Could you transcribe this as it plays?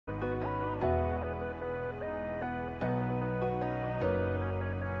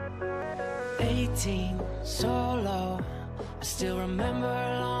18, solo. I still remember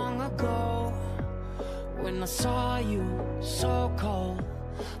long ago when I saw you so cold.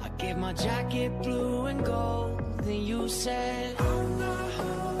 I gave my jacket blue and gold. Then you said, I'm not who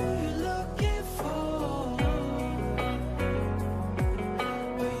you're looking for,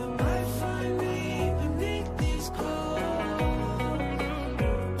 but you might find me beneath these clothes.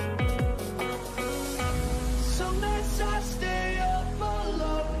 Some nights I stay up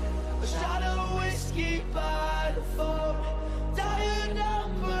alone, a shot of whiskey by the phone. Dial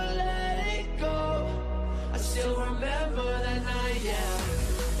number, let it go. I still remember that night, yeah.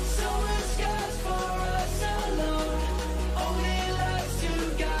 Summer skies for us alone, only lights to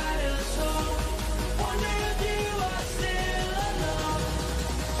guide us home. Wonder if you are still alone.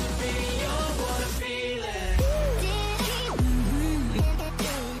 To be young, what a feeling.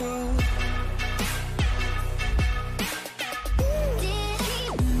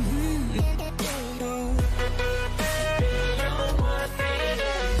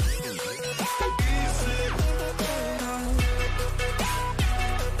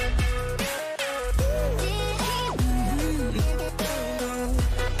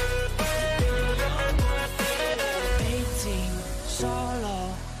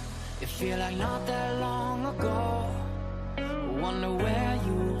 Feel like not that long ago. Wonder where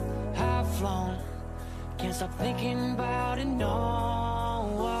you have flown. Can't stop thinking about it, no.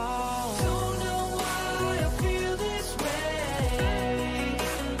 Don't know why I feel this way,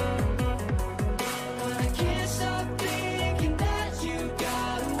 but I can't stop thinking that you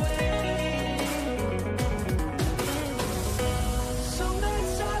got away. Some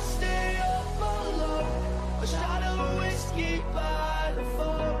nights I stay up alone, a shot of whiskey by the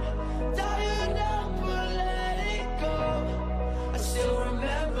phone.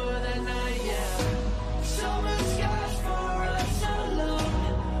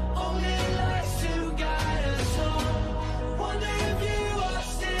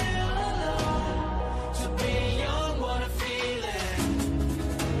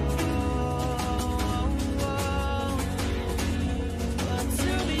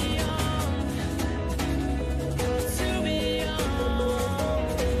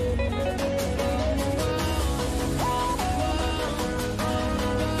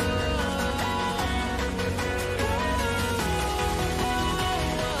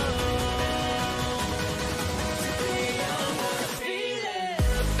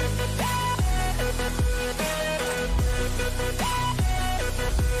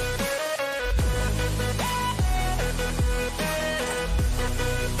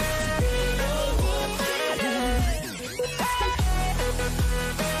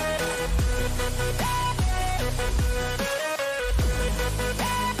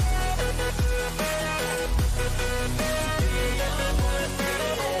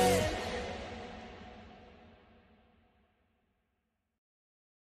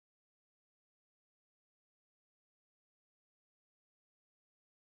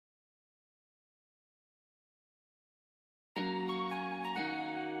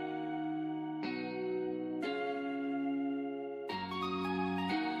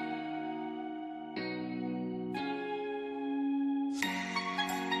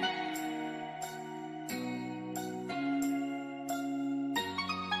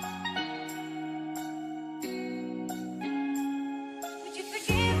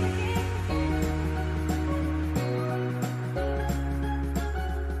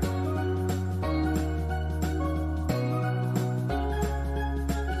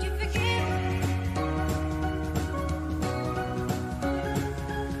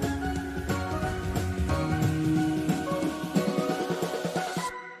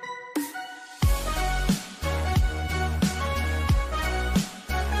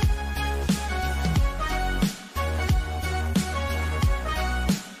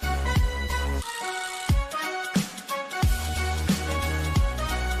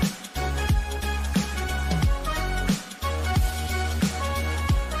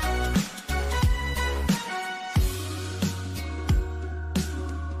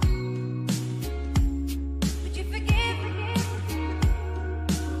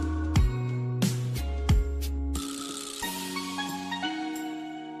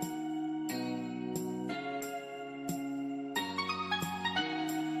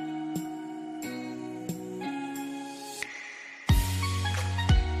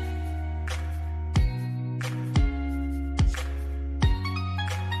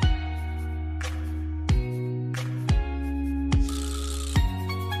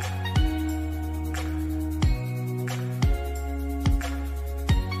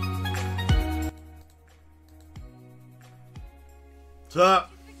 What's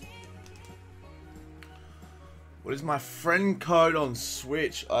up? What is my friend code on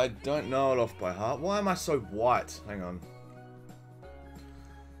Switch? I don't know it off by heart. Why am I so white? Hang on.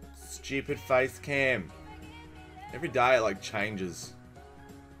 Stupid face cam. Every day it like changes.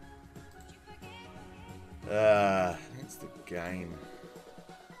 It's the game.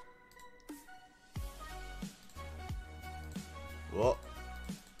 What?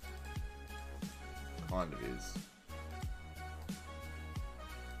 Kind of is.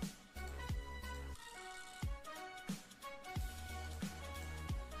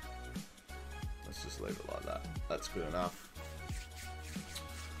 Let's just leave it like that. That's good enough.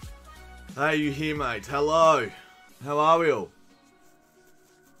 Hey, you here, mate? Hello. How are we all?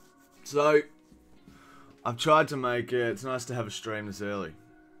 So, I've tried to make it. It's nice to have a stream this early.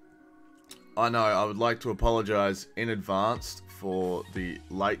 I know, I would like to apologise in advance for the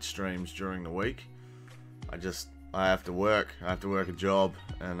late streams during the week. I have to work. I have to work a job,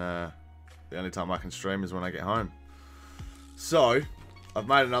 and the only time I can stream is when I get home. So, I've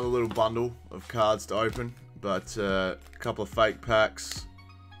made another little bundle of cards to open, but a couple of fake packs,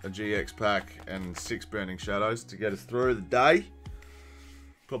 a GX pack, and 6 Burning Shadows to get us through the day.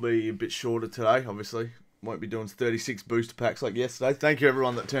 Probably a bit shorter today, obviously. Won't be doing 36 booster packs like yesterday. Thank you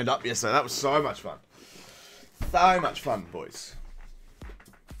everyone that turned up yesterday. That was so much fun. So much fun, boys.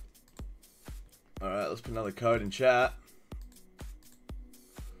 Alright, let's put another code in chat.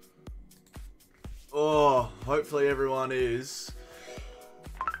 Oh, hopefully everyone is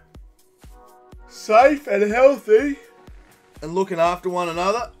safe and healthy and looking after one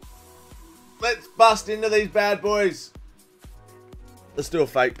another. Let's bust into these bad boys. Let's do a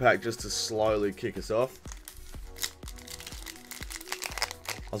fake pack just to slowly kick us off.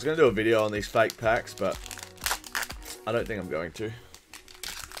 I was going to do a video on these fake packs, but I don't think I'm going to.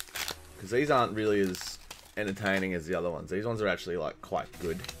 Because these aren't really as entertaining as the other ones. These ones are actually like quite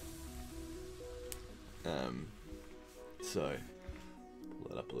good. So,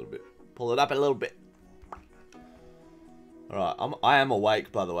 pull it up a little bit. Pull it up a little bit. Alright, I am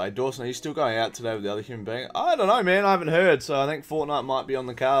awake, by the way. Dawson, are you still going out today with the other human being? I don't know, man. I haven't heard. So I think Fortnite might be on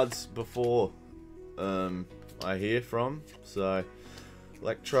the cards before I hear from. So,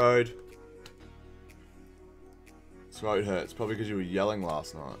 Electrode. Throat hurts. Probably because you were yelling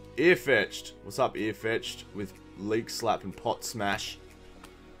last night. Earfetched. What's up, Earfetched? With Leak Slap and Pot Smash.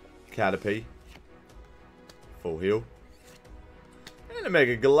 Caterpie. Full heal. And a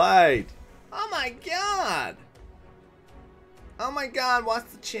Mega Glade. Oh my god! Oh my god,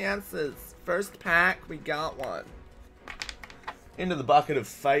 what's the chances? First pack, we got one. Into the bucket of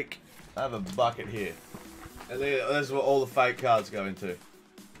fake. I have a bucket here. And there's what all the fake cards go into.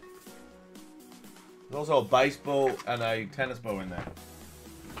 There's also a baseball and a tennis ball in there.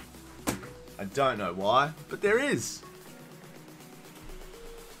 I don't know why, but there is.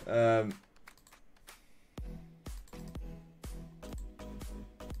 So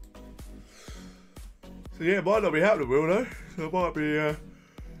yeah, it might not be happening, will no? So I might be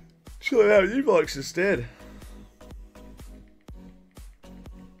chilling out with you blokes instead.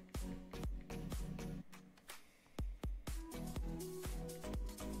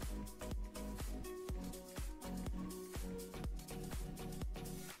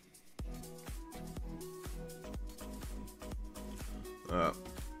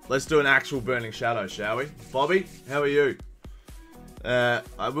 Let's do an actual Burning Shadow, shall we? Bobby, how are you?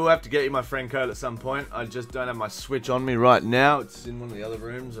 I will have to get you my friend code at some point. I just don't have my Switch on me right now. It's in one of the other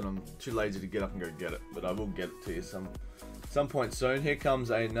rooms and I'm too lazy to get up and go get it. But I will get it to you some point soon. Here comes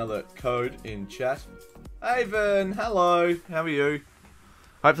another code in chat. Haven, hello. How are you?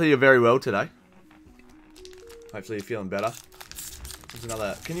 Hopefully you're very well today. Hopefully you're feeling better. There's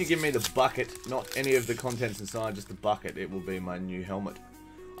another. Can you give me the bucket? Not any of the contents inside, just the bucket. It will be my new helmet.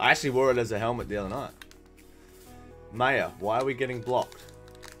 I actually wore it as a helmet the other night. Maya, why are we getting blocked?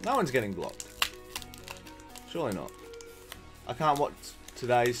 No one's getting blocked. Surely not. I can't watch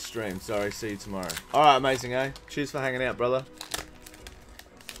today's stream. Sorry, see you tomorrow. Alright, amazing, eh? Cheers for hanging out, brother.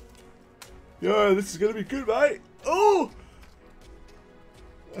 Yo, this is gonna be good, mate. Oh!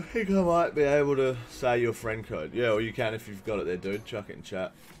 I think I might be able to say your friend code. Yeah, or you can if you've got it there, dude. Chuck it in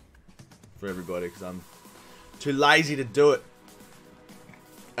chat. For everybody, because I'm too lazy to do it.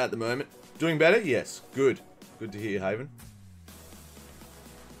 At the moment. Doing better? Yes. Good. Good to hear, Haven.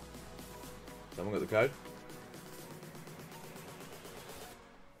 Someone got the code?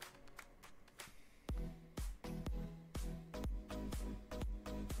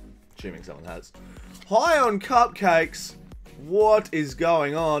 Assuming someone has. High on cupcakes. What is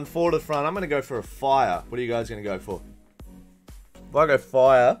going on? Forward to the front. I'm going to go for a fire. What are you guys going to go for? If I go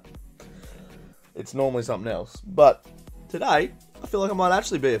fire, it's normally something else. But today, I feel like I might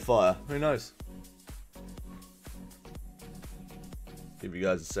actually be a fire. Who knows? Give you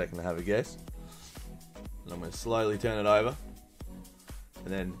guys a second to have a guess. And I'm going to slowly turn it over.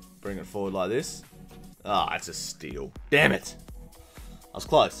 And then bring it forward like this. Ah, oh, that's a steal. Damn it! I was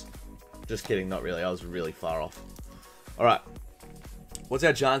close. Just kidding, not really. I was really far off. Alright. What's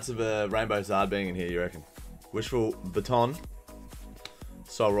our chance of a Rainbow ZARD being in here, you reckon? Wishful Baton.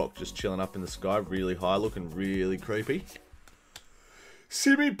 Soul Rock just chilling up in the sky, really high, looking really creepy.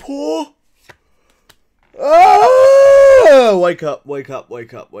 Simmy Paw! Ah! Wake up, wake up,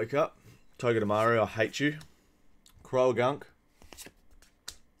 wake up, wake up. Togedemaru, I hate you. Croagunk.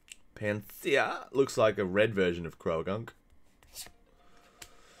 Panthea. Looks like a red version of Croagunk.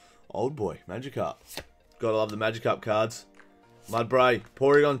 Old boy, Magikarp. Gotta love the Magikarp cards. Mudbray,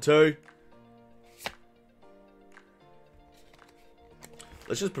 Porygon 2.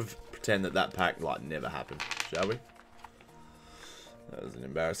 Let's just pretend that pack like never happened, shall we? That was an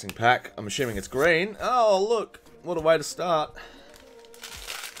embarrassing pack. I'm assuming it's green. Oh, look. What a way to start.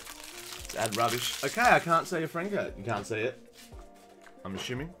 Let's add rubbish. Okay, I can't see your friend code. You can't see it. I'm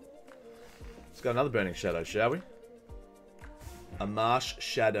assuming. Let's go another Burning Shadow, shall we? A Marsh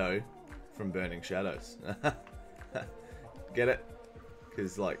Shadow from Burning Shadows. Get it?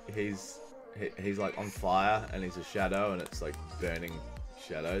 Because, like, he's like on fire and he's a shadow and it's like burning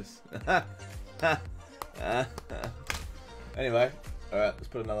shadows. Anyway, alright, let's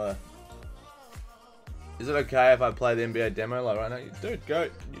put another. Is it okay if I play the NBA demo like right now? Dude, go.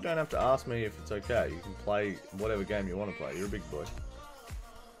 You don't have to ask me if it's okay. You can play whatever game you want to play. You're a big boy.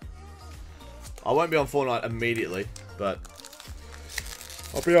 I won't be on Fortnite immediately, but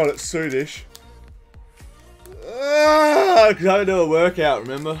I'll be on it soonish. Because I had to do a workout,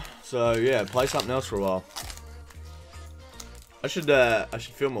 remember? So yeah, play something else for a while. I should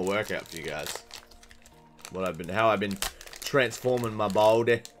film a workout for you guys. How I've been transforming my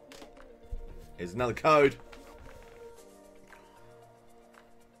body. Here's another code.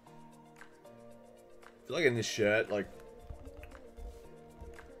 I feel like in this shirt, like,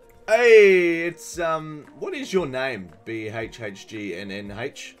 hey, it's what is your name?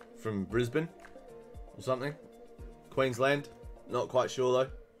 BHHGNNH from Brisbane or something? Queensland? Not quite sure though.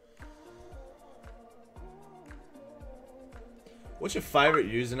 What's your favourite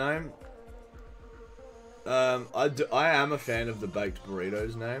username? I am a fan of the Baked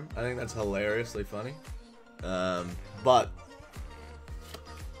Burritos name. I think that's hilariously funny. But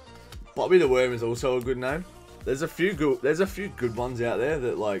Bobby the Worm is also a good name. There's a few good ones out there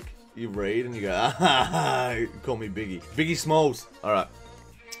that like you read and you go, ah, call me Biggie. Biggie Smalls. All right.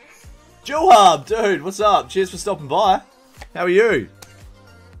 Joab, dude, what's up? Cheers for stopping by. How are you?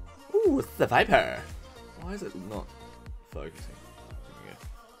 Ooh, it's the Viper. Why is it not focusing?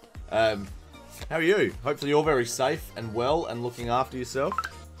 There we go. How are you? Hopefully you're very safe and well and looking after yourself.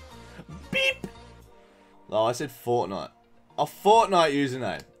 Beep! Oh, I said Fortnite. A Fortnite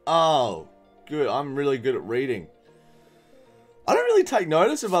username. Oh, good. I'm really good at reading. I don't really take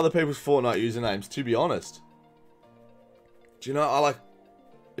notice of other people's Fortnite usernames, to be honest. Do you know, I like,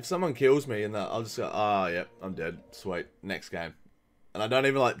 if someone kills me and I'll just go, ah, yep, I'm dead. Sweet. Next game. And I don't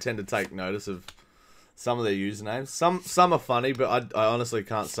even like tend to take notice of some of their usernames. Some are funny, but I honestly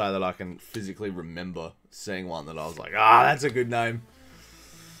can't say that I can physically remember seeing one that I was like, ah, that's a good name.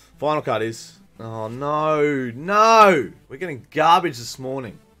 Final cut is, oh no, no! We're getting garbage this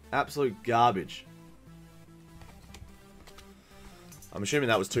morning. Absolute garbage. I'm assuming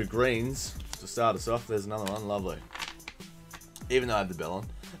that was 2 greens to start us off. There's another one, lovely. Even though I have the bell on.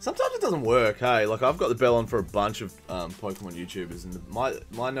 Sometimes it doesn't work, hey. Like, I've got the bell on for a bunch of Pokemon YouTubers, and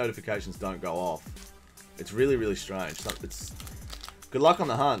my notifications don't go off. It's really, really strange. It's good luck on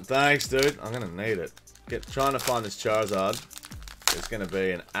the hunt. Thanks, dude. I'm gonna need it. Trying to find this Charizard is gonna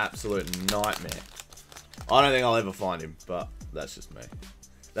be an absolute nightmare. I don't think I'll ever find him, but that's just me.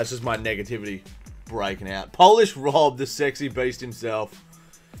 That's just my negativity breaking out. Polish Rob, the sexy beast himself.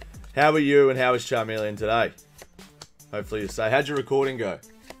 How are you and how is Charmeleon today? Hopefully you say, how'd your recording go?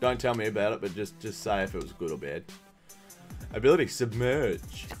 Don't tell me about it, but just say if it was good or bad. Ability,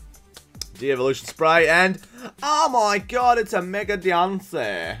 Submerge. De-evolution spray, and oh my god, it's a Mega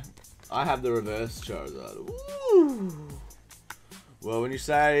Diancie. I have the reverse Charizard. Ooh. Well, when you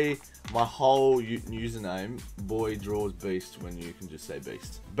say my whole username, boy draws beast when you can just say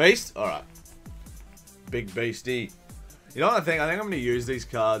beast. Beast? Alright. Big beastie. You know what I think? I think I'm going to use these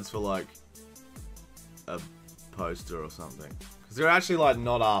cards for like a poster or something. Because they're actually like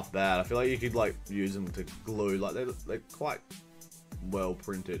not half bad. I feel like you could like use them to glue. Like they're quite well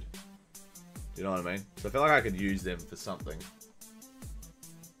printed. You know what I mean? So I feel like I could use them for something.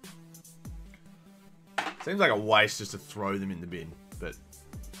 Seems like a waste just to throw them in the bin, but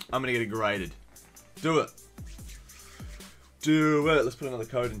I'm gonna get it graded. Do it. do it. Let's put another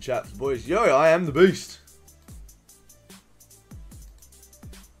code in chat, boys. Yo, I am the beast.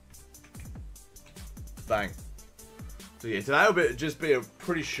 Bang. So yeah, today will just be a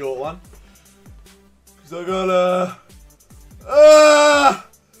pretty short one. Because I got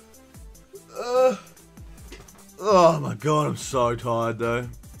oh my god, I'm so tired though.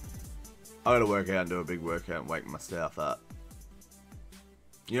 I gotta work out and do a big workout and wake myself up.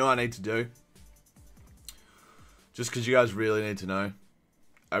 You know what I need to do? Just because you guys really need to know.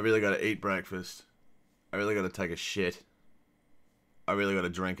 I really gotta eat breakfast. I really gotta take a shit. I really gotta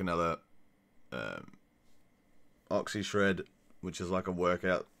drink another Oxy Shred, which is like a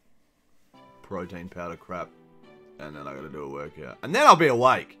workout protein powder crap. And then I gotta do a workout. And then I'll be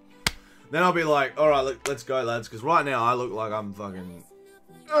awake. Then I'll be like, alright, let's go lads. Because right now I look like I'm fucking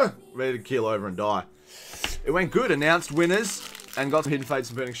ready to keel over and die. It went good. Announced winners. And got some Hidden Fates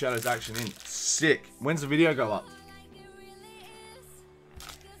and Burning Shadows action in. Sick. When's the video go up?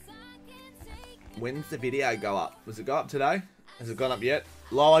 When's the video go up? Was it go up today? Has it gone up yet?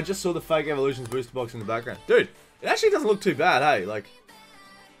 Lol, I just saw the Fake Evolutions booster box in the background. Dude, it actually doesn't look too bad, hey? Like,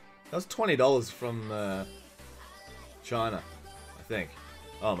 that was $20 from China, I think.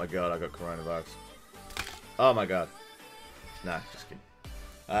 Oh my god, I got coronavirus. Oh my god. Nah, just kidding.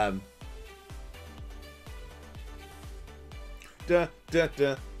 I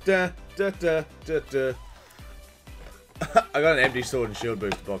got an empty Sword and Shield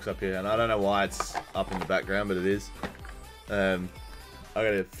booster box up here, and I don't know why it's up in the background, but it is. I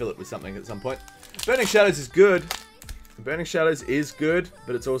gotta fill it with something at some point. Burning Shadows is good. Burning Shadows is good,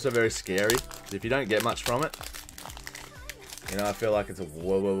 but it's also very scary. So if you don't get much from it, you know, I feel like it's a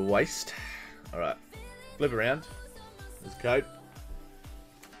waste. Alright. Flip around. There's a code.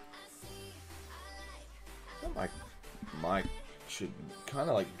 My mic should kind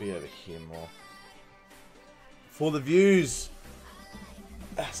of like be over here more. For the views.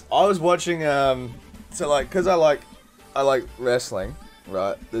 I was watching, so like, cause I like wrestling,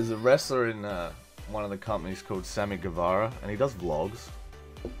 right? There's a wrestler in one of the companies called Sammy Guevara, and he does vlogs.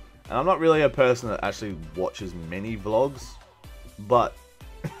 And I'm not really a person that actually watches many vlogs, but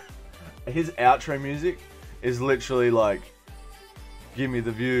his outro music is literally like, give me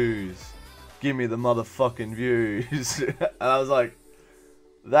the views, give me the motherfucking views. And I was like,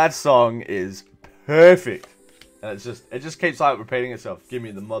 that song is perfect. And it just keeps like repeating itself. Give me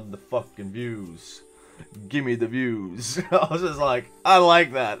the motherfucking views. Give me the views. I was just like, I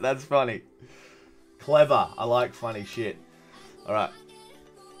like that. That's funny. Clever. I like funny shit. Alright.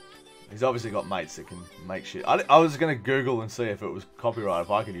 He's obviously got mates that can make shit. I was going to Google and see if it was copyright,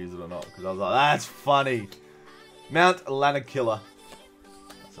 if I could use it or not. Because I was like, that's funny. Mount Lanakilla.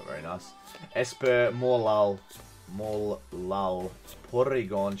 That's not very nice. Esper, Morlul,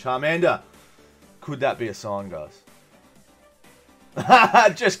 Porygon, Charmander. Could that be a sign, guys?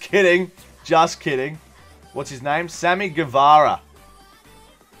 Just kidding. Just kidding. What's his name? Sammy Guevara.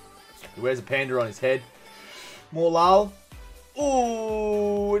 He wears a panda on his head. Morlul.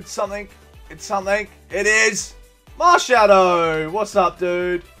 Ooh, it's something. It's something. It is. Marshadow. What's up,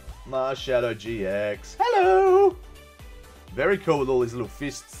 dude? Marshadow GX. Hello. Very cool with all these little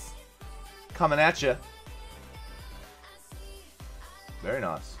fists coming at you. Very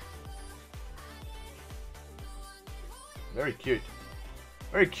nice. Very cute.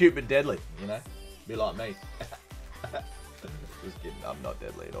 Very cute but deadly, you know? Be like me. Just kidding, I'm not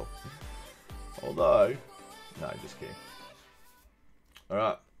deadly at all. Although, no, just kidding.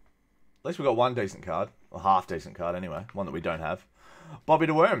 Alright. At least we got one decent card. Or half decent card anyway. One that we don't have. Bobby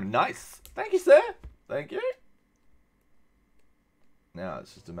the Worm, nice. Thank you, sir. Thank you. Now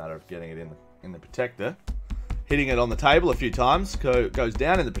it's just a matter of getting it in the protector. Hitting it on the table a few times. Goes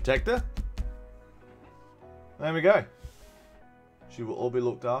down in the protector. There we go. She will all be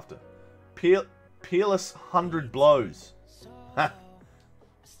looked after. Peerless 100 blows. Ha.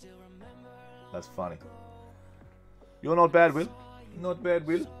 That's funny. You're not bad, Will. Not bad,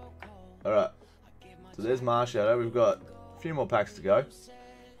 Will. Alright. So there's Marshadow. We've got a few more packs to go.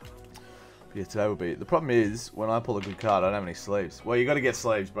 Yeah, today will be... The problem is, when I pull a good card, I don't have any sleeves. Well, you got to get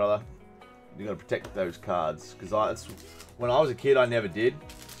sleeves, brother. You got to protect those cards. Because when I was a kid, I never did.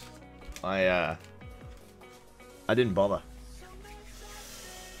 I didn't bother.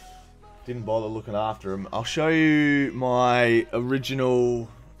 Didn't bother looking after them. I'll show you my original,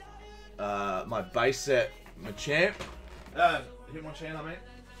 my base set, my champ. Hitmonchan, I mean.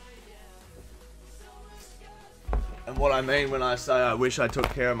 And what I mean when I say I wish I took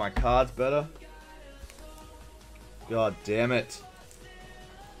care of my cards better. God damn it.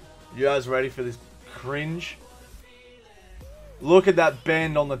 You guys ready for this cringe? Look at that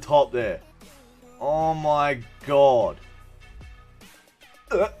bend on the top there. Oh my god.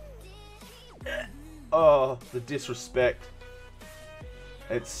 Oh, the disrespect.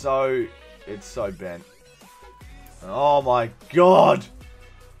 It's so bent. Oh my god.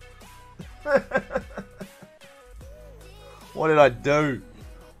 What did I do?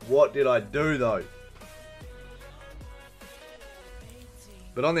 What did I do though?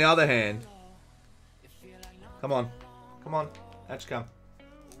 But on the other hand, come on, out you come.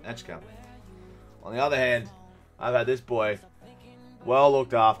 On the other hand, I've had this boy well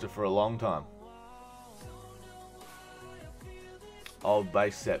looked after for a long time. Old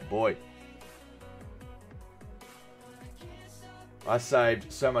base set boy. I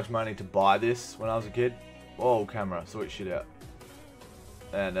saved so much money to buy this when I was a kid. Oh, camera, sort shit out.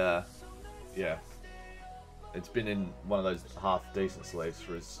 And yeah, it's been in one of those half decent sleeves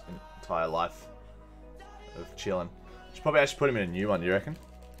for his entire life of chilling. Should probably actually put him in a new one, do you reckon?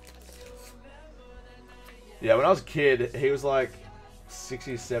 Yeah, when I was a kid, he was like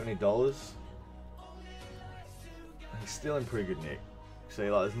 $60, $70. He's still in pretty good nick. See,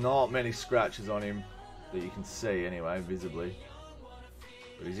 like, there's not many scratches on him that you can see anyway, visibly.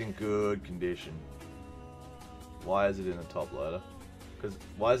 But he's in good condition. Why is it in a top loader? Because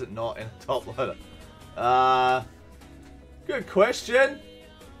why is it not in a top loader? Good question.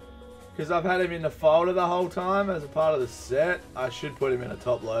 Because I've had him in the folder the whole time as a part of the set. I should put him in a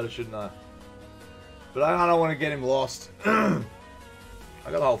top loader, shouldn't I? But I don't want to get him lost. I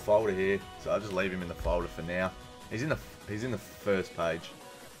got the whole folder here, so I'll just leave him in the folder for now. He's in the first page.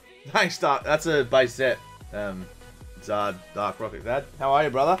 Thanks, Dark. That's a base set. ZARD, Dark Rocket Dad. How are you,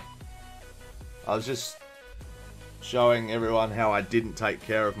 brother? I was just showing everyone how I didn't take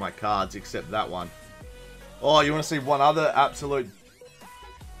care of my cards, except that one. Oh, you want to see one other absolute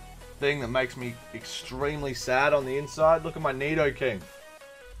thing that makes me extremely sad on the inside? Look at my Nido King.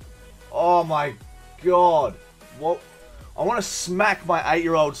 Oh my god. What? I want to smack my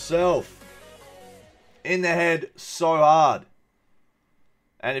 8-year-old self in the head so hard.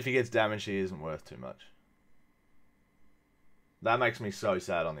 And if he gets damaged, he isn't worth too much. That makes me so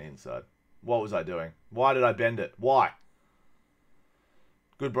sad on the inside. What was I doing? Why did I bend it? Why?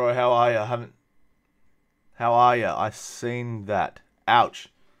 Good, bro. How are you? How are you? I seen that. Ouch.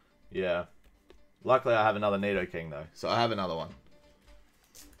 Yeah. Luckily, I have another Nido King, though. So I have another one.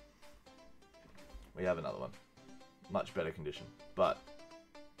 We have another one. Much better condition. But,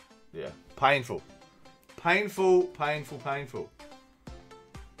 yeah. Painful. Painful, painful, painful.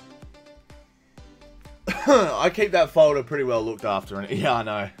 I keep that folder pretty well looked after. And yeah, I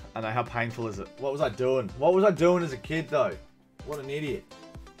know. I know. How painful is it? What was I doing? What was I doing as a kid, though? What an idiot.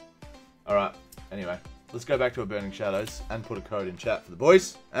 Alright. Anyway. Let's go back to a Burning Shadows and put a code in chat for the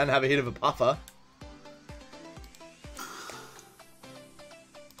boys. And have a hit of a puffer.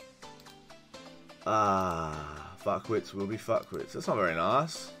 Fuckwits will be fuckwits. That's not very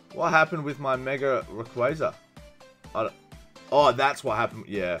nice. What happened with my Mega Rayquaza? Oh, that's what happened.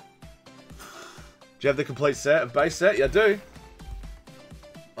 Yeah. Do you have the complete set of base set? Yeah, I do.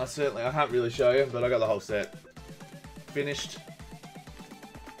 I can't really show you, but I got the whole set. Finished.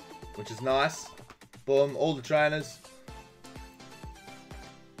 Which is nice. Boom, all the trainers.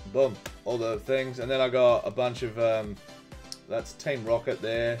 Boom, all the things. And then I got a bunch of, that's Team Rocket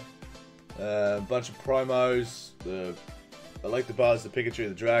there. A bunch of promos. I like the Buzz, the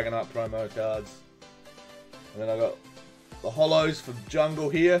Pikachu, the Dragonite promo cards. And then I got the holos for Jungle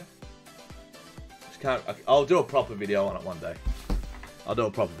here. I'll do a proper video on it one day. I'll do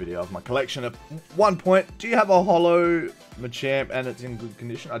a proper video of my collection. At one point, do you have a holo Machamp and it's in good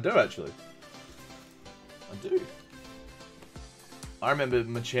condition? I do, actually. I do. I remember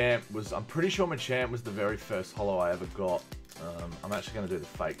Machamp was... I'm pretty sure Machamp was the very first holo I ever got. I'm actually going to do the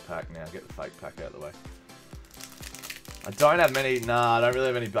fake pack now. Get the fake pack out of the way. I don't have many... Nah, I don't really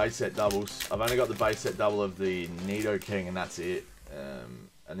have any base set doubles. I've only got the base set double of the Nido King and that's it.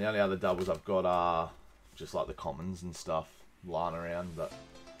 And the only other doubles I've got are just like the commons and stuff lying around, but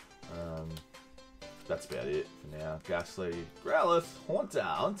that's about it for now. Ghastly, Growlithe,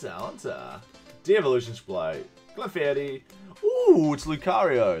 Haunter, De-Evolution Splay, Clefairy. Ooh, it's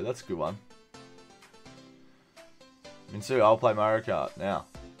Lucario. That's a good one. Minsu, I'll play Mario Kart now.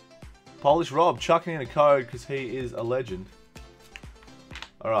 Polish Rob chucking in a code because he is a legend.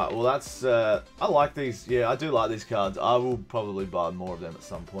 Alright, well that's, I like these, yeah, I do like these cards. I will probably buy more of them at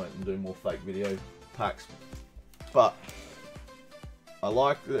some point and do more fake video packs. But, I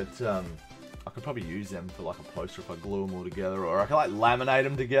like that, I could probably use them for like a poster if I glue them all together, or I could like laminate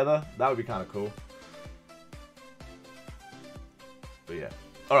them together. That would be kind of cool. But yeah.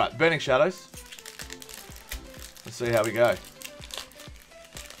 Alright, Burning Shadows. Let's see how we go.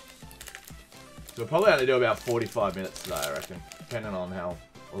 So we'll probably only do about 45 minutes today, I reckon. depending on how...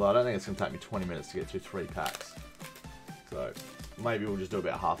 Although I don't think it's going to take me 20 minutes to get through 3 packs. So, maybe we'll just do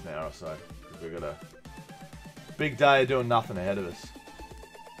about half an hour or so. Because we've got a big day of doing nothing ahead of us.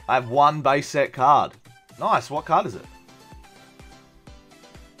 I have 1 base set card. Nice, what card is it?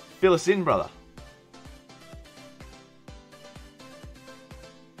 Fill us in, brother.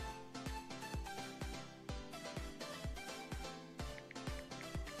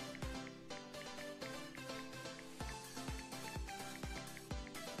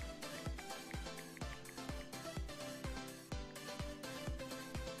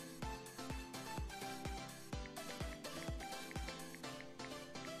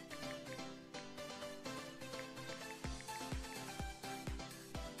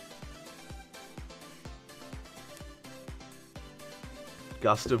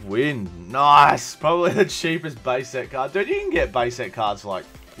 Gust of Wind. Nice. Probably the cheapest base set card. Dude, you can get base set cards for like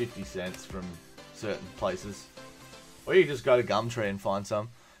 50 cents from certain places. Or you can just go to Gumtree and find some.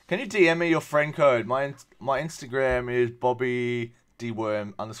 Can you DM me your friend code? My Instagram is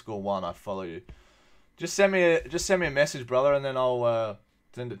BobbyDworm_1. I follow you. Just send me a message, brother, and then I'll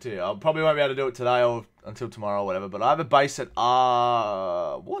send it to you. I probably won't be able to do it today or until tomorrow or whatever, but I have a base set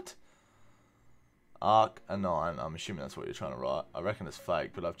what? Arc a 9. I'm assuming that's what you're trying to write. I reckon it's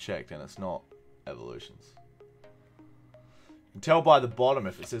fake, but I've checked and it's not Evolutions. You can tell by the bottom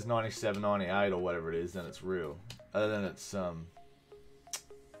if it says 97, 98 or whatever it is, then it's real. Other than it's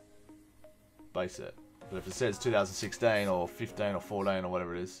base set. But if it says 2016 or 15 or 14 or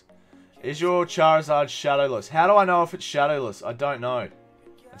whatever it is your Charizard shadowless? How do I know if it's shadowless? I don't know.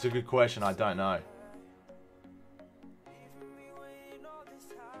 That's a good question. I don't know.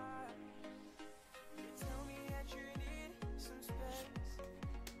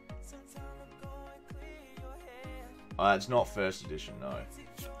 It's not first edition, no.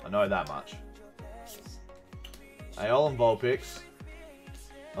 I know that much. Aeol and Vulpix.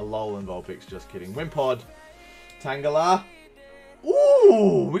 Alolan Vulpix, just kidding. Wimpod. Tangela.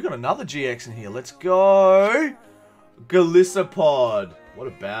 Ooh, we got another GX in here. Let's go. Galissapod. What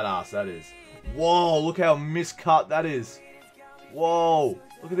a badass that is. Whoa, look how miscut that is. Whoa,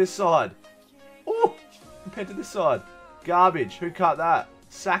 look at this side. Oh, compared to this side. Garbage. Who cut that?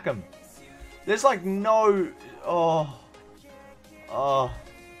 Sack 'em. There's like no... Oh. Oh.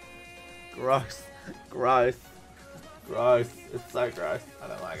 Gross. Gross. Gross. It's so gross. I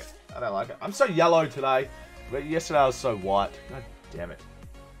don't like it. I don't like it. I'm so yellow today. But yesterday I was so white. God damn it.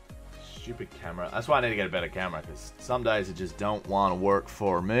 Stupid camera. That's why I need to get a better camera. Because some days it just don't want to work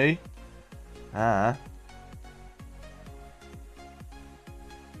for me. But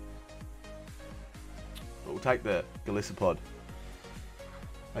we'll take the Galissapod,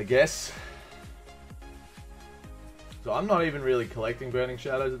 I guess. So I'm not even really collecting Burning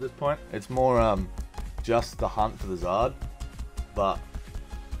Shadows at this point. It's more just the hunt for the Zard. But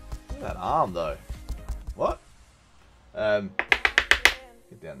look at that arm though. What? Get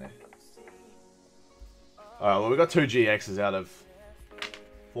down there. Alright, well we got 2 GXs out of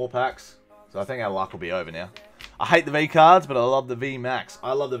 4 packs. So I think our luck will be over now. I hate the V cards, but I love the V Max.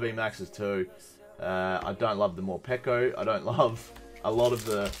 I love the V Maxes too. I don't love the Morpeko. I don't love a lot of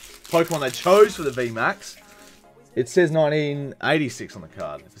the Pokemon they chose for the V Max. It says 1986 on the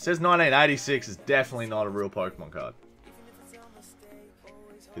card. If it says 1986, it's definitely not a real Pokemon card.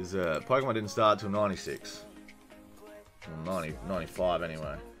 Because Pokemon didn't start till 96. Well, 95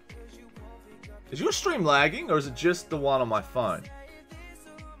 anyway. Is your stream lagging, or is it just the one on my phone?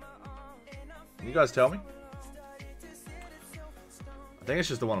 Can you guys tell me? I think it's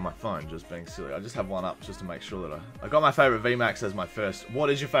just the one on my phone, just being silly. I just have one up just to make sure that I got my favourite VMAX as my first. What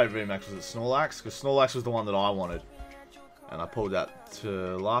is your favourite VMAX? Was it Snorlax? Because Snorlax was the one that I wanted. And I pulled that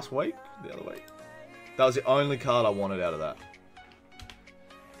to last week? The other week. That was the only card I wanted out of that.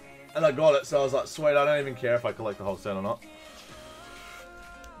 And I got it, so I was like, sweet, I don't even care if I collect the whole set or not.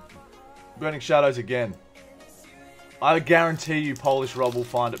 Burning Shadows again. I guarantee you Polish Rob will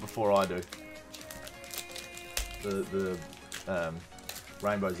find it before I do. The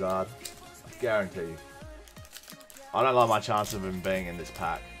Rainbow Zard. I guarantee you. I don't like my chance of him being in this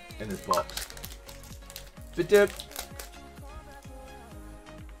pack. In this box. Turn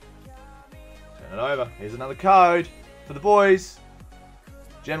it over. Here's another code for the boys.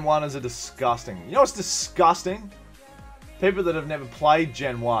 Gen 1 are disgusting. You know what's disgusting? People that have never played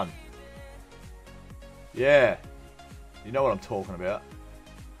Gen 1. Yeah. You know what I'm talking about.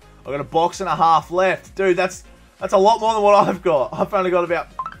 I've got a box and a half left. Dude, that's a lot more than what I've got. I've only got about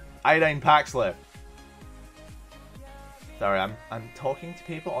 18 packs left. Sorry, I'm talking to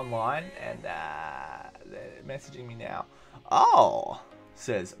people online and they're messaging me now. Oh,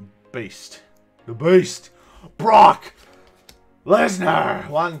 says Beast. The Beast. Brock. Lesnar.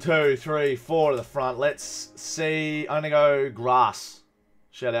 1, 2, 3, 4 to the front. Let's see. I'm going to go grass.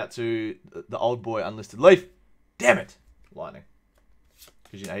 Shout out to the old boy Unlisted Leaf. Damn it. Lightning.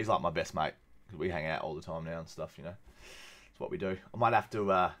 Because, you know, he's like my best mate. We hang out all the time now and stuff, you know. That's what we do. I might have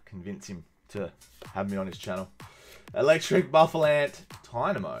to convince him to have me on his channel. Electric Buffalant.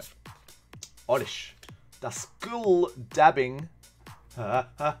 Dynamo. Oddish. The school dabbing.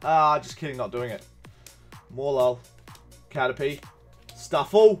 Just kidding, not doing it. Morlul. Caterpie.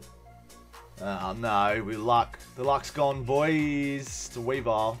 Stuffle. Oh no, we luck. The luck's gone, boys. It's a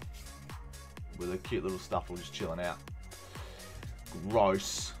Weavile. With a cute little Stuffle just chilling out.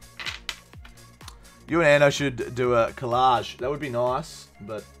 Gross. You and Anno should do a collage. That would be nice,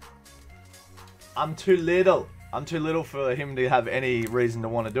 but I'm too little. I'm too little for him to have any reason to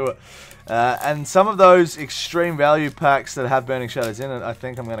want to do it. And some of those extreme value packs that have Burning Shadows in it, I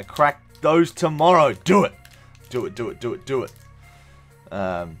think I'm going to crack those tomorrow. Do it. Do it, do it, do it, do it.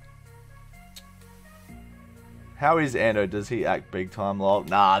 How is Ando? Does he act big time, lol?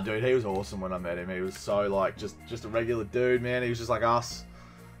 Nah, dude, he was awesome when I met him. He was so, like, just a regular dude, man. He was just like us.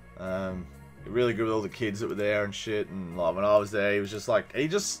 Really good with all the kids that were there and shit. And, like, when I was there, he was just like,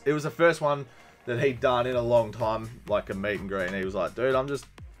 it was the first one that he'd done in a long time, like a meet and greet. And he was like, dude,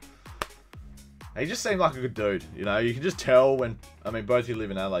 he just seemed like a good dude, you know? You can just tell when, I mean, both of you live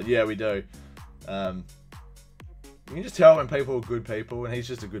in Adelaide. Yeah, we do. You can just tell when people are good people, and he's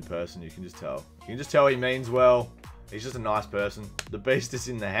just a good person. You can just tell. You can just tell he means well. He's just a nice person. The beast is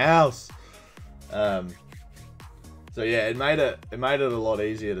in the house. So yeah, it made it a lot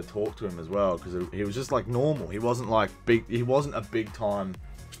easier to talk to him as well, because he was just like normal. He wasn't like big. He wasn't a big time.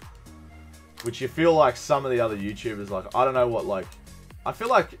 Which you feel like some of the other YouTubers, like, I don't know what, like, I feel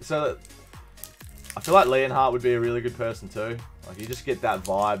like Leonhardt would be a really good person too. Like, you just get that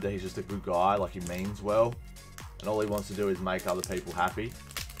vibe that he's just a good guy, like he means well, and all he wants to do is make other people happy.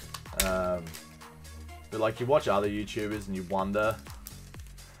 But like, you watch other YouTubers and you wonder,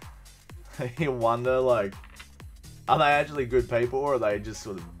 like, are they actually good people or are they just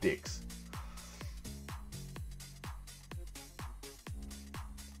sort of dicks?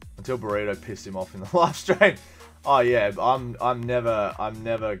 Until Burrito pissed him off in the live stream. Oh yeah, I'm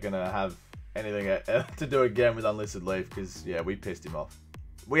never gonna have anything to do again with Unlisted Leaf, because yeah, we pissed him off.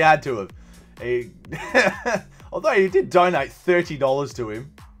 We had to have. Although he did donate $30 to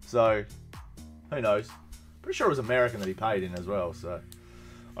him, so who knows? Pretty sure it was American that he paid in as well. So,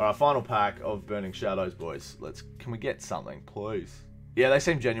 all right, final pack of Burning Shadows, boys. Can we get something, please? Yeah, they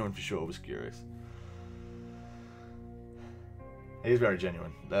seem genuine for sure. I was curious. He's very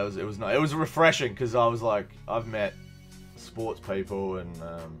genuine. It was refreshing, because I was like, I've met sports people and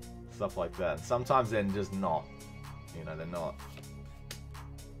stuff like that. And sometimes they're just not. You know, they're not.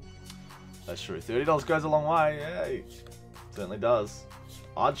 That's true. $30 goes a long way. Yeah, it certainly does.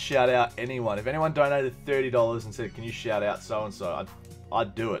 I'd shout out anyone. If anyone donated $30 and said, "Can you shout out so and so?"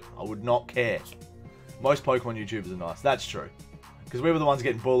 I'd do it. I would not care. Most Pokemon YouTubers are nice. That's true. Because we were the ones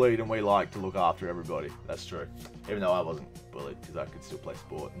getting bullied, and we like to look after everybody. That's true. Even though I wasn't bullied, because I could still play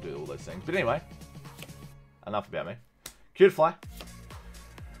sport and do all those things. But anyway, enough about me. Cute fly.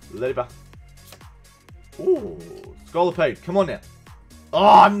 Ladybug. Ooh, Scolipede. Come on now.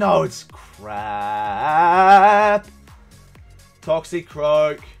 Oh no, it's crap.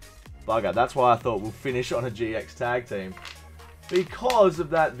 Toxicroak. Bugger. That's why I thought we'll finish on a GX tag team. Because of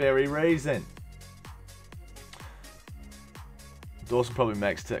that very reason. Dawson probably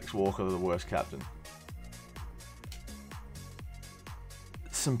makes Tex Walker the worst captain.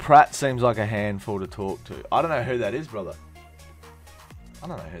 Some Pratt seems like a handful to talk to. I don't know who that is, brother. I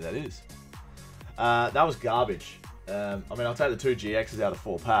don't know who that is. That was garbage. I mean, I'll take the 2 GXs out of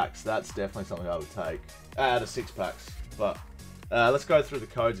 4 packs. That's definitely something I would take. Out of 6 packs. But let's go through the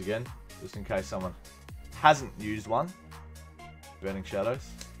codes again, just in case someone hasn't used one. Burning Shadows.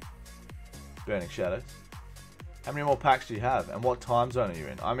 Burning Shadows. How many more packs do you have? And what time zone are you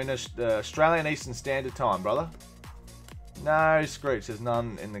in? I'm in Australian Eastern Standard Time, brother. No, Screech. There's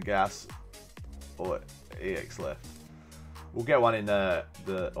none in the gas or EX left. We'll get one in the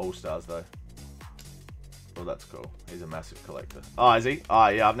All-Stars, though. Oh, that's cool. He's a massive collector. Oh, is he? Oh,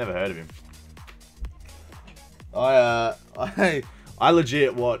 yeah, I've never heard of him. I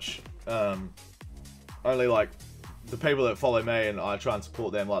legit watch only, like, the people that follow me, and I try and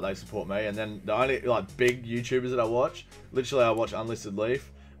support them like they support me. And then the only, like, big YouTubers that I watch, literally I watch Unlisted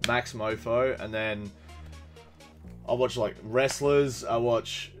Leaf, Max Mofo, and then I watch, like, wrestlers. I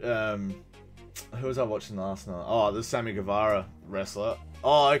watch, who was I watching last night? Oh, the Sammy Guevara wrestler.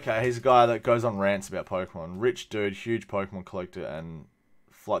 Oh, okay, he's a guy that goes on rants about Pokemon. Rich dude, huge Pokemon collector, and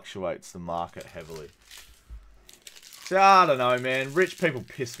fluctuates the market heavily. See, I don't know, man. Rich people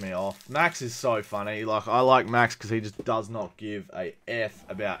piss me off. Max is so funny. Like, I like Max because he just does not give a F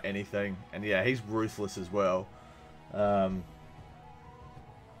about anything. And yeah, he's ruthless as well. I'm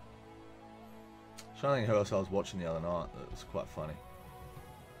trying to think who else I was watching the other night. That was quite funny.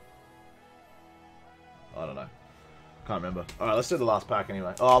 I don't know. Can't remember. Alright, let's do the last pack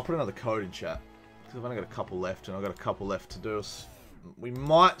anyway. Oh, I'll put another code in chat. Because I've only got a couple left, and I've got a couple left to do. We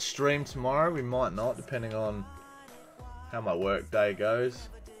might stream tomorrow. We might not, depending on how my work day goes.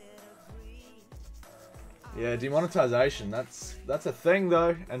 Yeah, demonetization. That's a thing,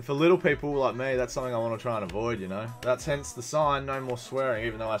 though. And for little people like me, that's something I want to try and avoid, you know? That's hence the sign, no more swearing,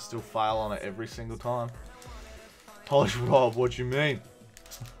 even though I still fail on it every single time. Polish Rob, what you mean?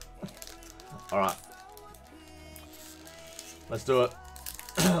 Alright. Let's do it.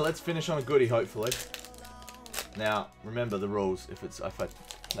 Let's finish on a goodie, hopefully. Now, remember the rules. If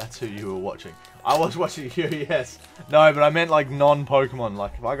that's who you were watching. I was watching you, yes. No, but I meant like non-Pokemon.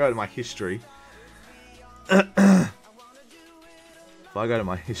 Like, if I go to my history.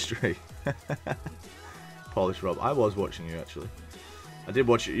 Polish Rob. I was watching you, actually. I did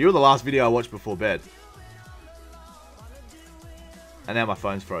watch you. You were the last video I watched before bed. And now my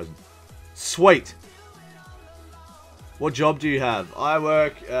phone's frozen. Sweet! What job do you have? I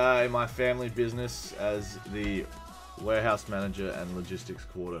work in my family business as the warehouse manager and logistics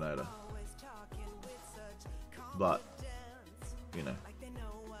coordinator. But, you know,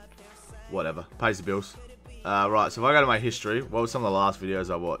 whatever. Pays the bills. Right, so if I go to my history, what were some of the last videos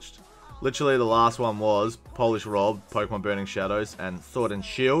I watched? Literally the last one was Polish Rob, Pokemon Burning Shadows, and Sword and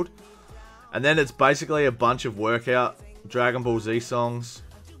Shield. And then it's basically a bunch of workout Dragon Ball Z songs.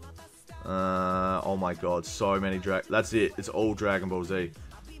 Oh my god, so many that's it. It's all Dragon Ball Z.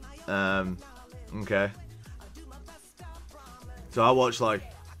 Okay. So I watch like,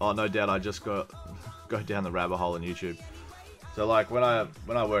 oh no doubt I just go down the rabbit hole on YouTube. So like when I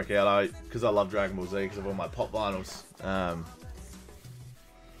work out, because I love Dragon Ball Z because of all my pop vinyls.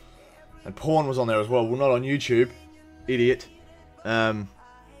 And porn was on there as well. Well, not on YouTube, idiot. Right,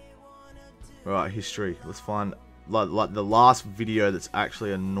 history. Let's find like the last video that's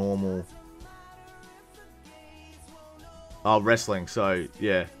actually a normal. Oh, wrestling. So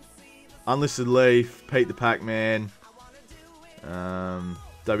yeah, Unlisted Leaf, Pete the Pac-Man,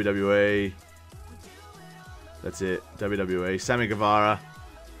 WWE. That's it. WWE. Sammy Guevara.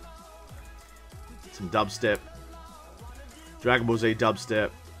 Some dubstep. Dragon Ball Z dubstep.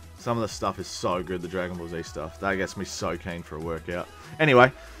 Some of the stuff is so good, the Dragon Ball Z stuff. That gets me so keen for a workout.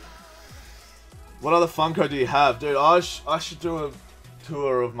 Anyway. What other Funko do you have? Dude, I should do a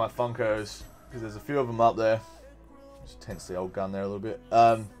tour of my Funkos. Because there's a few of them up there. Just tense the old gun there a little bit.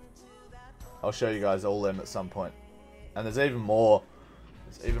 I'll show you guys all them at some point. And there's even more.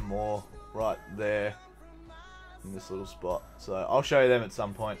 There's even more right there. In this little spot. So I'll show you them at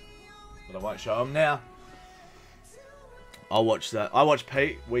some point. But I won't show them now. I'll watch that. I watch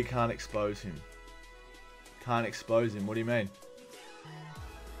Pete. We can't expose him. Can't expose him. What do you mean?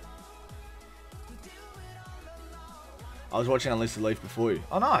 I was watching Unlisted Leaf before you.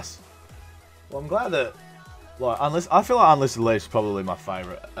 Oh, nice. Well, I'm glad that... Like, I feel like Unlisted Leaf's probably my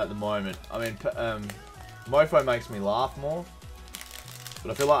favourite at the moment. I mean, Mofo makes me laugh more.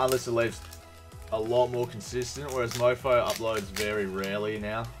 But I feel like Unlisted Leaf's a lot more consistent, whereas Mofo uploads very rarely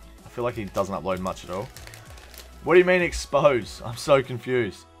now. I feel like he doesn't upload much at all. What do you mean expose? I'm so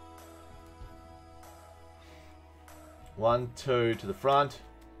confused. 1, 2 to the front.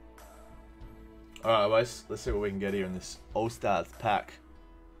 Alright, boys. Let's see what we can get here in this All-Stars pack.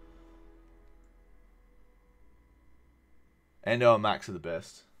 Endo and Max are the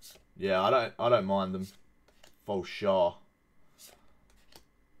best. Yeah, I don't mind them. For sure.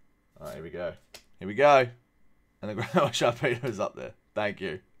 Alright, here we go. Here we go. And the Grandma Sharpedo is up there. Thank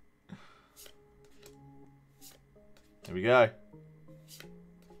you. Here we go.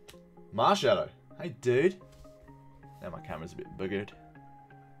 Marshadow. Hey, dude. Now my camera's a bit boogered.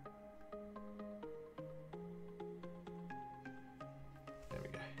 There we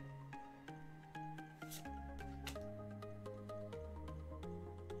go.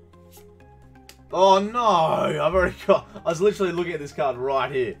 Oh no! I've already got... I was literally looking at this card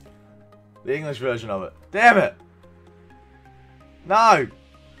right here. The English version of it. Damn it! No!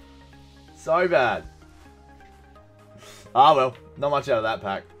 So bad. Ah well, not much out of that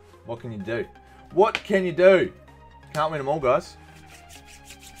pack. What can you do? What can you do? Can't win them all, guys.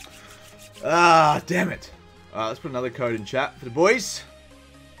 Ah, damn it. Alright, let's put another code in chat for the boys.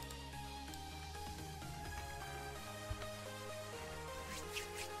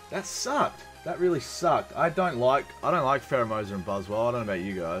 That sucked. That really sucked. I don't like Pheromosa and Buzzwell. I don't know about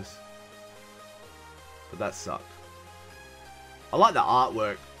you guys. But that sucked. I like the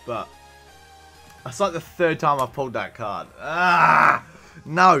artwork, but it's like the third time I've pulled that card. Ah,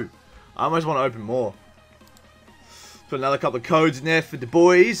 no. I almost want to open more. Put another couple of codes in there for the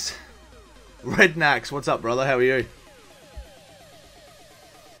boys. Rednax, what's up, brother? How are you?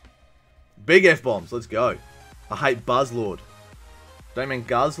 Big F-bombs, let's go. I hate Buzzlord. Don't you mean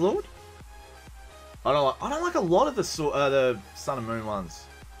Guzzlord? I don't like a lot of the Sun and Moon ones.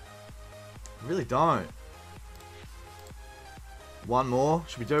 I really don't. One more.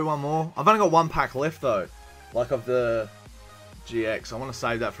 Should we do one more? I've only got one pack left though. Like of the GX. I want to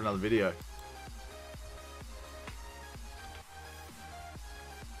save that for another video.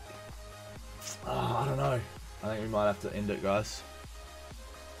 Oh, I don't know. I think we might have to end it, guys.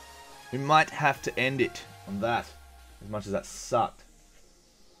 We might have to end it on that. As much as that sucked.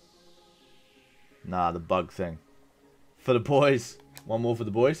 Nah, the bug thing. For the boys. One more for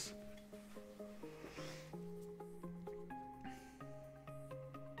the boys.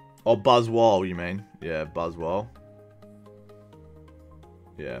 Oh, Buzzwole, you mean? Yeah, Buzzwole.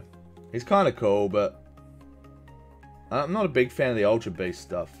 Yeah. He's kind of cool, but I'm not a big fan of the Ultra Beast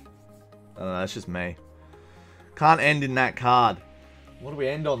stuff. I don't know, that's just me. Can't end in that card. What do we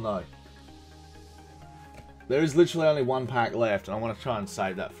end on, though? There is literally only one pack left, and I want to try and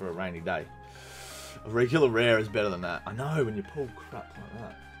save that for a rainy day. A regular rare is better than that. I know, when you pull crap like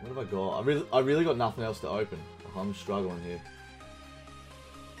that. What have I got? I really got nothing else to open. I'm struggling here.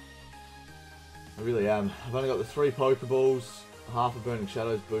 I really am. I've only got the 3 Pokeballs, half a Burning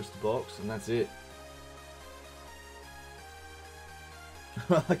Shadows booster box, and that's it.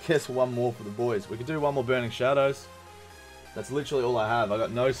 I guess one more for the boys. We could do one more Burning Shadows. That's literally all I have. I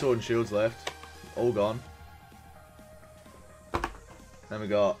got no Sword and Shields left. All gone. Then we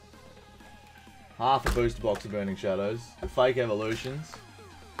got half a booster box of Burning Shadows. The fake evolutions.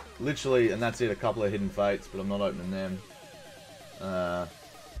 Literally, and that's it. A couple of hidden fates, but I'm not opening them.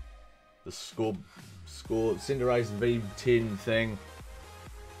 The score Cinderace V10 thing.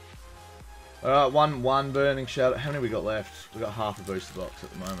 Alright, one Burning Shadow. How many we got left? We got half a booster box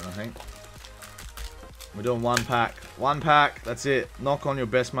at the moment, I think. We're doing one pack. One pack, that's it. Knock on your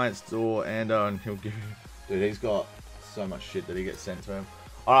best mate's door, Ando, and he'll give you... Dude, he's got so much shit that he gets sent to him.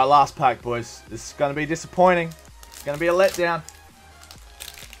 Alright, last pack, boys. This is going to be disappointing. It's going to be a letdown.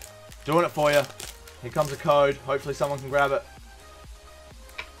 Doing it for you. Here comes a code. Hopefully someone can grab it.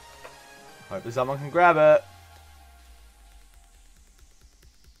 Hopefully someone can grab it.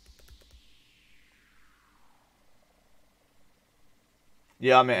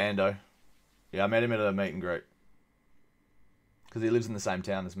 Yeah, I met Ando. Yeah, I met him at a meet and greet. Because he lives in the same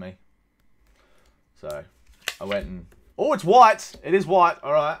town as me. So, I went and... Oh, it's white! It is white.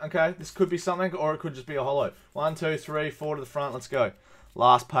 Alright, okay. This could be something, or it could just be a holo. 1, 2, 3, 4 to the front. Let's go.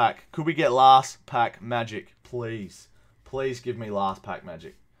 Last pack. Could we get last pack magic? Please. Please give me last pack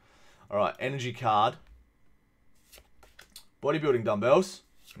magic. Alright, energy card. Bodybuilding dumbbells.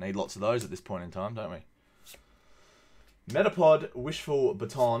 Need lots of those at this point in time, don't we? Metapod, Wishful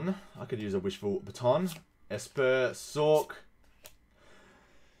Baton. I could use a Wishful Baton. Esper, Sork.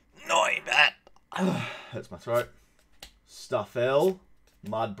 Noibat. Hurts my throat. Stuffel.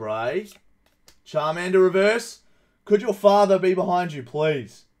 Mudbray. Charmander reverse. Could your father be behind you,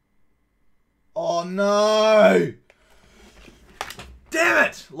 please? Oh, no. Damn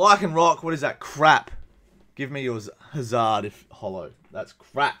it. Lycan Rock. What is that crap? Give me your ZARD if hollow. That's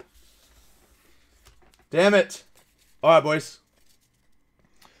crap. Damn it. Alright, boys.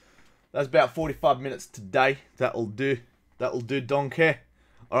 That's about 45 minutes today. That'll do. That'll do, donkey.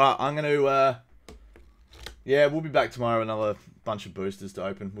 Alright, I'm going to... yeah, we'll be back tomorrow with another bunch of boosters to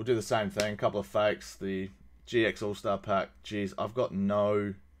open. We'll do the same thing. A couple of fakes. The GX All-Star Pack. Jeez, I've got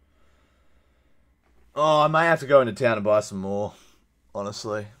no... Oh, I may have to go into town and buy some more.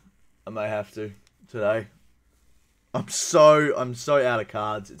 Honestly. I may have to today. I'm so out of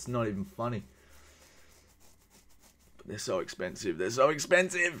cards. It's not even funny. They're so expensive. They're so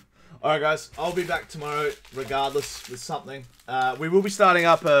expensive. Alright, guys. I'll be back tomorrow regardless with something. We will be starting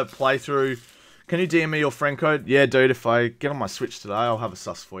up a playthrough. Can you DM me your friend code? Yeah, dude. If I get on my Switch today, I'll have a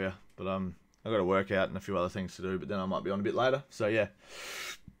sus for you. But I've got to work out and a few other things to do. But then I might be on a bit later. So, yeah.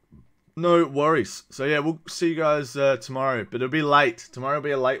 No worries. So, yeah. We'll see you guys tomorrow. But it'll be late. Tomorrow will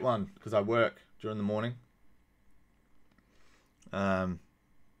be a late one. Because I work during the morning.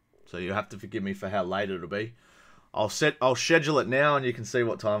 So you have to forgive me for how late it'll be. I'll schedule it now and you can see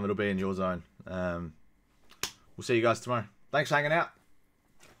what time it'll be in your zone. We'll see you guys tomorrow. Thanks for hanging out.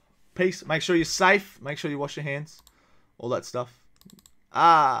 Peace. Make sure you're safe. Make sure you wash your hands. All that stuff.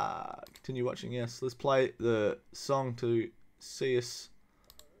 Continue watching. Yes. Let's play the song to see us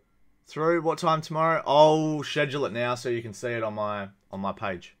through. What time tomorrow? I'll schedule it now so you can see it on my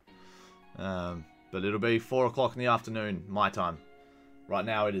page. But it'll be 4 o'clock in the afternoon, my time. Right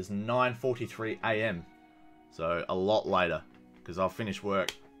now it is 9:43 AM. So a lot later, because I'll finish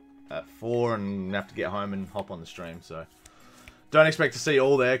work at 4 and have to get home and hop on the stream. So don't expect to see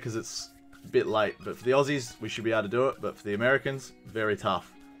all there because it's a bit late. But for the Aussies, we should be able to do it. But for the Americans, very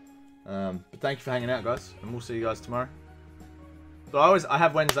tough. But thank you for hanging out, guys, and we'll see you guys tomorrow. But I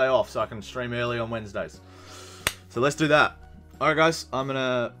have Wednesday off, so I can stream early on Wednesdays. So let's do that. Alright, guys, I'm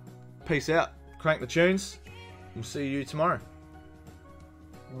gonna peace out, crank the tunes. We'll see you tomorrow.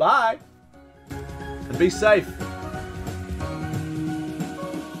 Bye, and be safe.